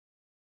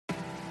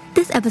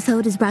This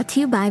episode is brought to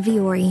you by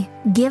Vuori.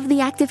 Give the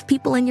active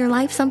people in your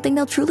life something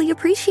they'll truly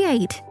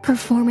appreciate.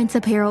 Performance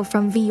apparel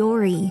from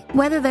Vuori.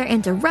 Whether they're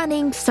into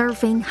running,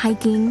 surfing,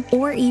 hiking,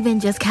 or even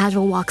just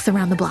casual walks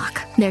around the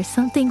block, there's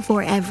something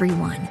for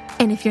everyone.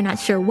 And if you're not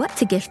sure what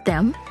to gift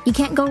them, you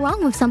can't go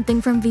wrong with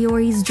something from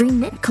Vuori's Dream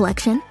Knit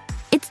collection.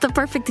 It's the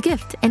perfect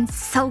gift and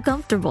so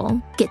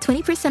comfortable. Get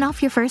 20%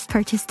 off your first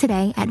purchase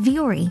today at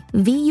Vuori,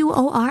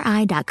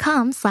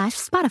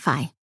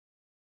 VUORI.com/Spotify.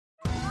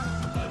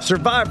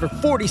 Survivor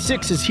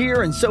 46 is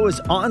here, and so is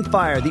On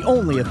Fire, the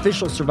only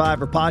official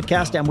Survivor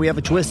podcast, and we have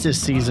a twist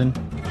this season.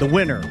 The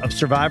winner of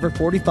Survivor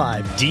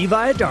 45, Dee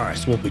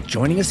Valladares, will be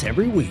joining us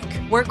every week.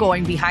 We're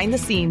going behind the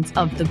scenes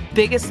of the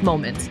biggest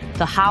moments,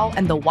 the how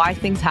and the why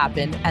things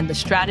happen, and the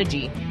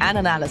strategy and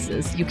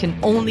analysis you can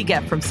only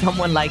get from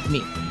someone like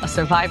me, a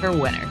Survivor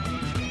winner.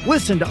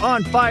 Listen to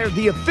On Fire,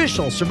 the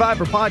official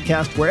Survivor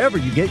podcast, wherever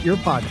you get your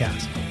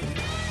podcast.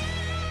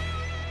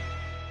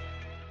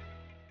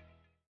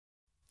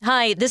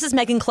 Hi, this is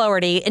Megan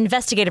Cloherty,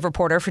 investigative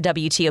reporter for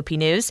WTOP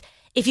News.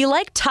 If you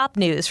like top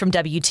news from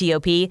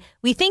WTOP,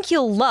 we think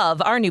you'll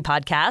love our new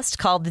podcast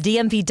called The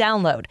DMV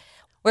Download,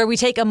 where we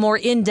take a more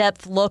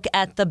in-depth look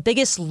at the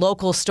biggest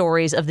local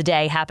stories of the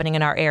day happening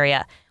in our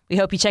area. We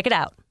hope you check it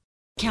out.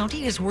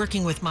 County is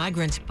working with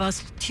migrants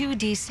bused to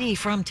D.C.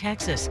 from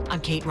Texas.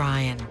 I'm Kate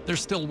Ryan. There's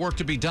still work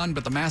to be done,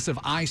 but the massive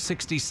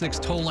I-66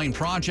 toll lane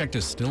project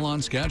is still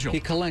on schedule. He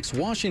collects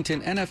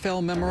Washington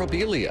NFL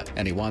memorabilia,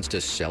 and he wants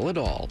to sell it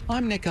all.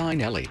 I'm Nick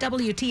Einelli.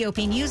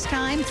 WTOP News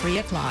Time, 3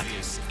 o'clock.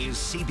 This is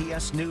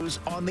CBS News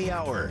on the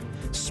Hour,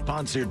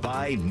 sponsored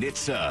by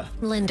NHTSA.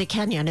 Linda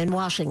Kenyon in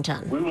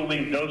Washington. We will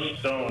leave no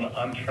stone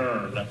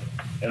unturned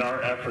in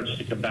our efforts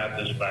to combat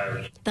this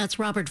virus. That's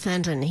Robert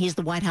Fenton. He's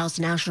the White House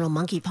National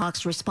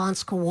Monkeypox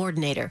Response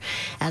Coordinator,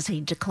 as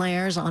he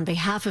declares on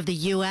behalf of the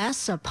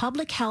U.S. a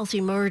public health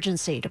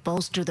emergency to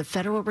bolster the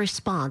federal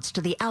response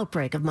to the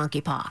outbreak of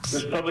monkeypox.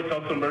 This public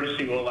health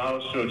emergency will allow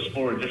us to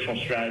explore additional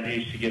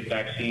strategies to get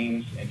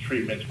vaccines and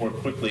treatments more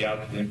quickly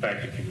out to the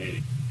impacted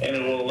community. And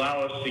it will allow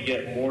us to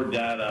get more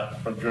data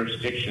from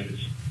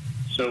jurisdictions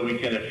so we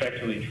can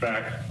effectively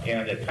track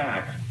and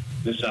attack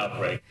this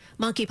outbreak.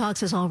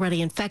 Monkeypox has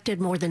already infected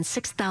more than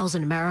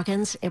 6,000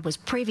 Americans. It was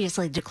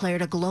previously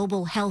declared a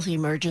global health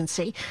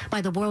emergency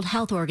by the World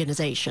Health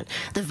Organization.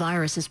 The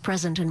virus is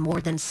present in more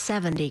than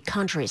 70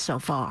 countries so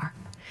far.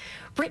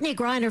 Brittany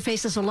Griner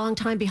faces a long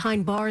time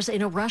behind bars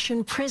in a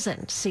Russian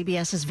prison.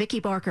 CBS's Vicki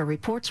Barker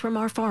reports from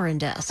our foreign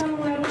desk.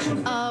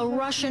 A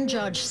Russian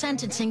judge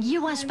sentencing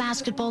U.S.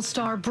 basketball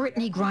star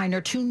Brittany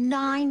Griner to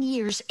 9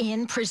 years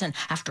in prison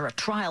after a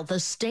trial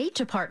the State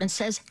Department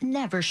says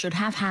never should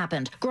have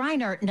happened.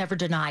 Griner never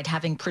denied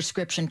having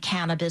prescription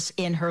cannabis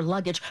in her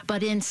luggage,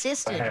 but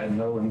insisted I had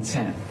no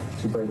intent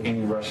to break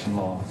any Russian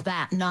law.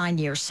 That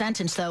 9-year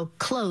sentence, though,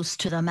 close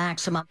to the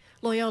maximum.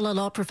 Loyola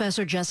Law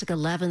professor Jessica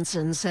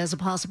Levinson says a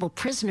possible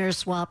prisoner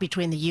swap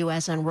between the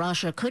U.S. and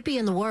Russia could be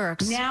in the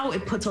works. Now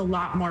it puts a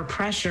lot more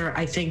pressure,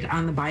 I think,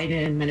 on the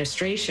Biden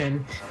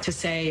administration to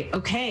say,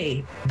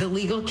 okay, the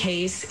legal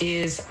case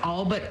is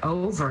all but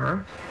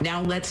over.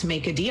 Now let's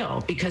make a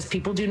deal, because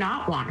people do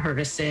not want her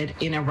to sit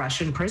in a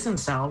Russian prison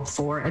cell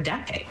for a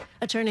decade.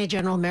 Attorney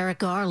General Merrick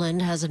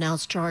Garland has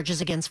announced charges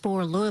against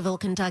 4 Louisville,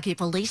 Kentucky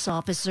police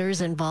officers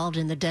involved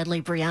in the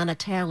deadly Breonna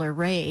Taylor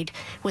raid,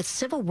 with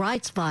civil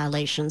rights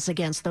violations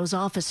against those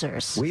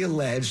officers. We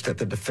allege that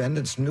the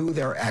defendants knew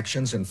their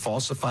actions in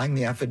falsifying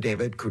the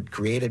affidavit could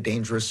create a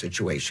dangerous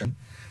situation,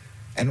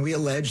 and we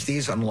allege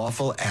these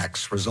unlawful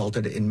acts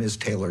resulted in Ms.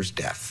 Taylor's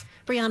death.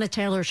 Breonna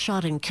Taylor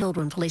shot and killed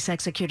when police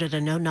executed a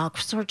no-knock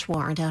search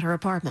warrant at her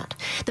apartment.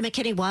 The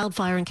McKinney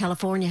wildfire in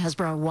California has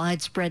brought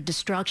widespread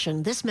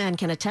destruction. This man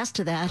can attest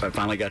to that. I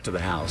finally got to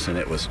the house, and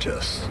it was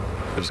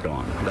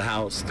gone. The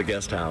house, the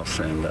guest house,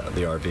 and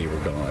the RV were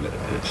gone.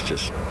 It's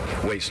just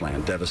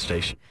wasteland,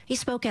 devastation. He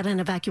spoke at an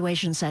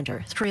evacuation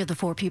center. 3 of the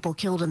 4 people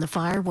killed in the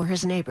fire were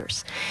his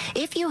neighbors.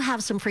 If you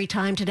have some free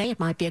time today, it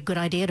might be a good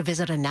idea to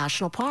visit a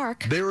national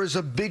park. There is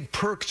a big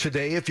perk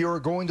today if you're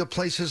going to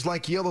places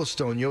like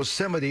Yellowstone,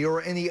 Yosemite,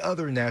 or any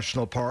other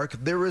national park.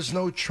 There is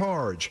no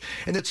charge.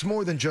 And it's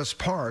more than just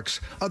parks.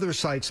 Other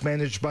sites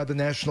managed by the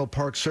National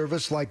Park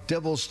Service, like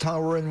Devil's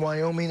Tower in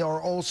Wyoming, are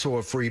also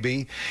a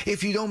freebie.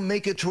 If you don't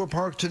make it to a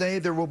park today,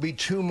 there will be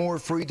 2 more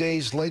free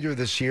days later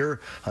this year,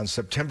 on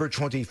September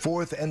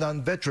 24th and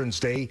on Veterans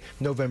Day,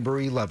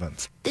 November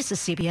 11th. This is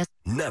CBS.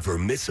 Never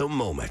miss a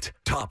moment.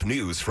 Top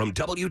news from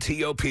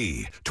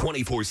WTOP,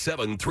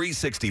 24/7,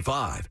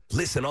 365.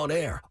 Listen on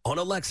air, on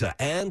Alexa,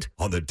 and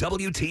on the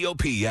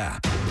WTOP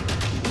app.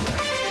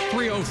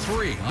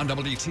 3:03 on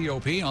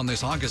WTOP on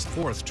this August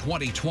 4th,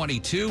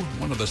 2022.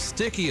 One of the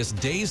stickiest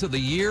days of the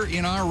year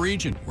in our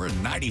region. We're at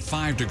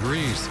 95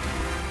 degrees.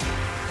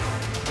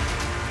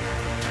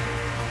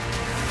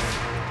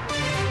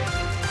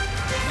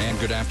 And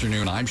Good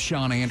afternoon. I'm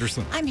Sean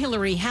Anderson. I'm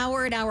Hillary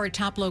Howard. Our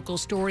top local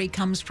story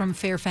comes from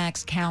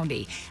Fairfax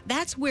County.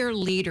 That's where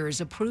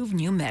leaders approve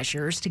new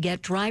measures to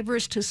get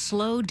drivers to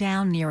slow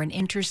down near an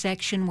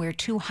intersection where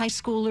 2 high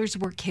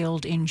schoolers were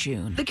killed in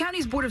June. The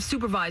county's Board of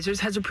Supervisors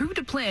has approved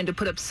a plan to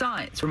put up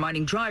signs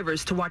reminding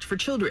drivers to watch for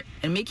children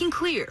and making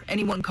clear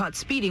anyone caught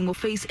speeding will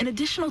face an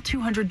additional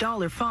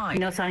 $200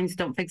 fine. Signs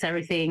don't fix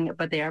everything,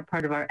 but they are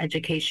part of our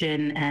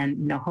education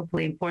and,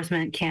 hopefully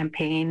enforcement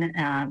campaign,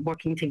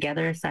 working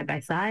together side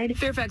by side.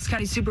 Fairfax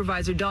County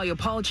Supervisor Dahlia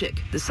Polchik.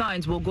 The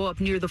signs will go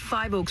up near the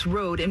Five Oaks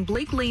Road and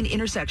Blake Lane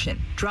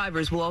intersection.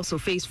 Drivers will also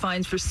face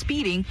fines for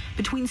speeding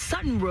between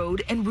Sutton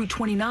Road and Route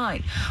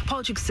 29.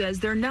 Polchik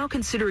says they're now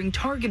considering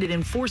targeted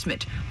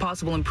enforcement,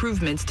 possible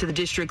improvements to the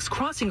district's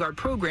crossing guard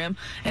program,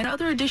 and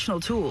other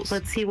additional tools.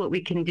 Let's see what we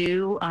can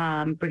do,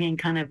 bringing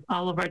kind of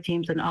all of our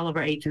teams and all of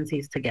our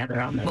agencies together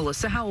on this.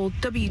 Melissa Howell,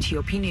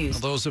 WTOP News.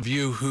 Those of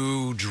you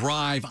who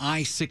drive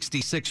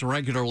I-66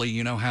 regularly,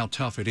 you know how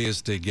tough it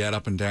is to get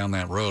up and down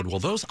that road. Well,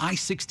 those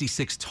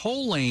I-66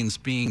 toll lanes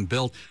being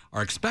built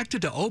are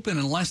expected to open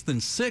in less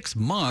than 6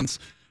 months.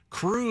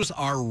 Crews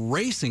are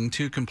racing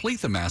to complete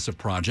the massive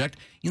project.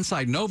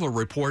 Inside Nova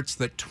reports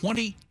that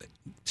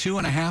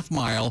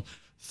 22.5-mile,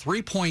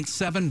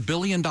 $3.7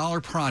 billion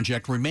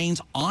project remains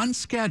on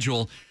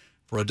schedule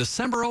for a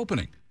December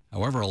opening.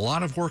 However, a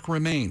lot of work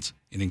remains.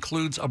 It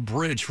includes a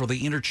bridge for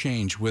the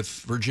interchange with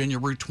Virginia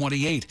Route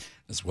 28,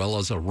 as well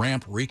as a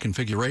ramp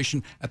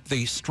reconfiguration at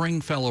the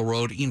Stringfellow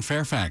Road in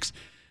Fairfax.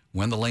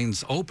 When the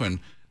lanes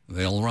open,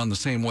 they'll run the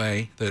same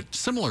way that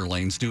similar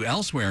lanes do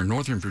elsewhere in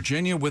Northern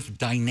Virginia with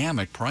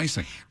dynamic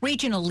pricing.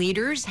 Regional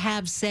leaders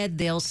have said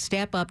they'll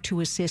step up to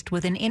assist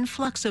with an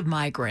influx of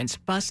migrants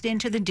bussed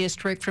into the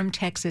district from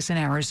Texas and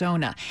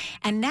Arizona.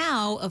 And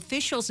now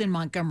officials in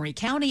Montgomery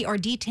County are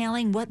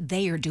detailing what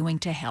they are doing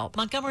to help.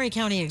 Montgomery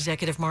County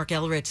Executive Mark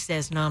Elrich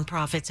says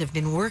nonprofits have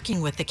been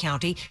working with the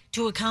county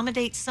to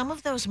accommodate some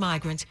of those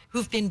migrants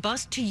who've been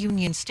bussed to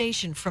Union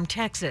Station from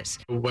Texas.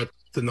 What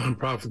the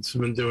nonprofits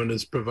have been doing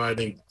is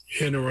providing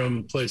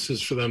interim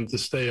places for them to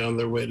stay on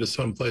their way to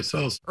someplace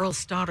else. Earl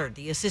Stoddard,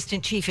 the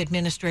Assistant Chief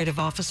Administrative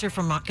Officer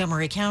from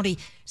Montgomery County,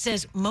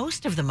 says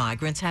most of the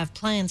migrants have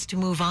plans to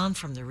move on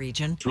from the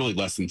region. It's really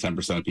less than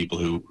 10% of people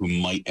who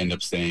might end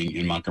up staying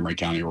in Montgomery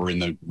County or in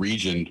the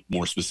region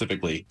more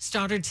specifically.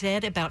 Stoddard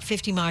said about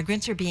 50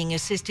 migrants are being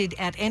assisted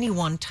at any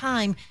one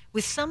time,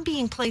 with some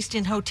being placed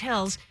in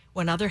hotels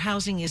when other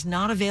housing is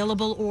not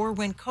available or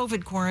when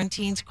COVID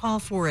quarantines call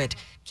for it.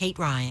 Kate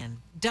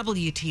Ryan,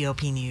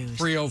 WTOP News.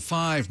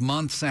 3:05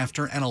 months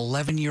after an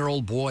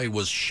 11-year-old boy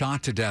was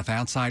shot to death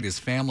outside his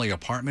family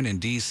apartment in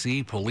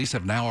D.C., police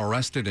have now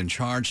arrested and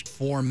charged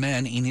 4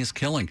 men in his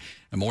killing.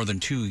 And more than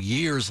 2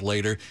 years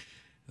later,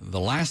 the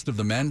last of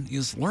the men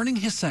is learning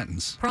his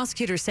sentence.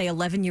 Prosecutors say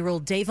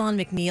 11-year-old Davon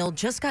McNeil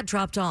just got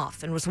dropped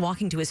off and was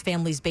walking to his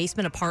family's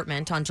basement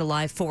apartment on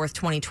July 4th,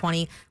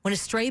 2020, when a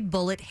stray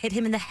bullet hit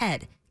him in the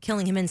head,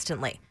 killing him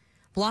instantly.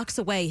 Blocks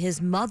away,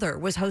 his mother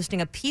was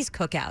hosting a peace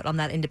cookout on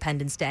that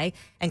Independence Day,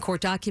 and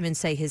court documents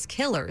say his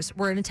killers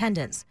were in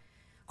attendance.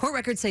 Court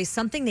records say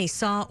something they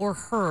saw or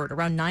heard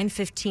around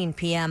 9:15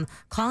 p.m.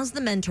 caused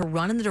the men to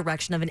run in the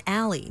direction of an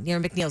alley near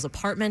McNeil's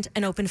apartment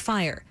and open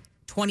fire.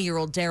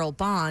 20-year-old Daryl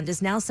Bond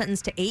is now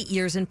sentenced to 8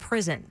 years in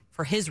prison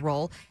for his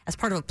role as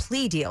part of a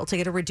plea deal to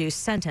get a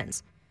reduced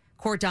sentence.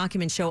 Court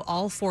documents show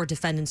all 4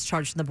 defendants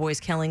charged in the boy's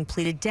killing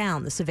pleaded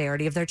down the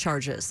severity of their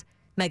charges.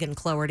 Megan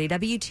Cloherty,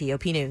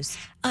 WTOP News.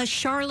 A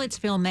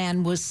Charlottesville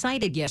man was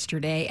cited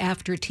yesterday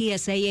after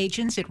TSA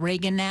agents at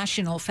Reagan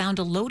National found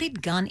a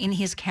loaded gun in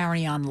his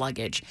carry-on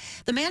luggage.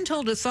 The man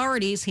told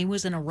authorities he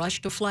was in a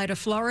rush to fly to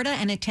Florida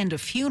and attend a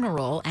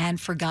funeral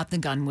and forgot the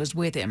gun was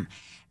with him.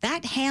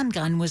 That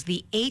handgun was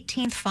the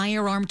 18th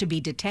firearm to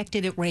be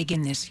detected at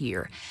Reagan this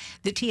year.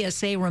 The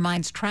TSA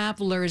reminds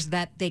travelers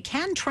that they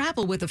can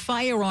travel with a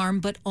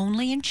firearm, but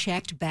only in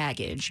checked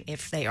baggage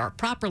if they are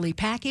properly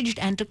packaged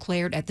and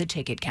declared at the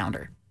ticket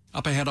counter.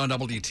 Up ahead on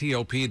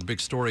WTOP, the big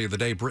story of the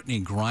day,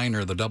 Brittany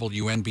Griner, the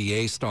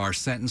WNBA star,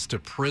 sentenced to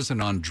prison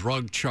on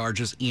drug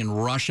charges in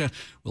Russia.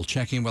 We'll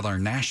check in with our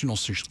national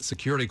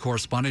security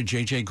correspondent,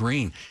 JJ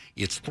Green.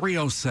 It's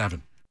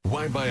 3:07.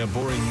 Why buy a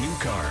boring new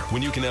car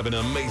when you can have an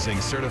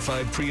amazing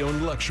certified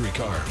pre-owned luxury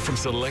car from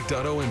Select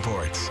Auto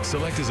Imports?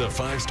 Select is a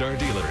 5-star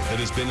dealer that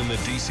has been in the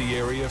D.C.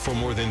 area for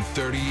more than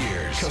 30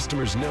 years.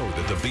 Customers know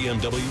that the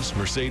BMWs,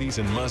 Mercedes,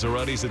 and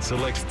Maseratis at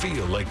Select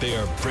feel like they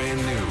are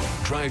brand new.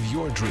 Drive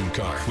your dream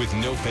car with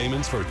no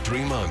payments for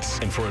 3 months.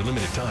 And for a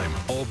limited time,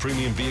 all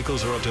premium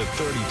vehicles are up to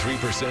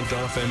 33%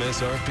 off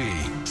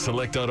MSRP.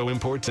 Select Auto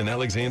Imports in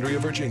Alexandria,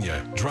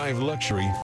 Virginia. Drive luxury.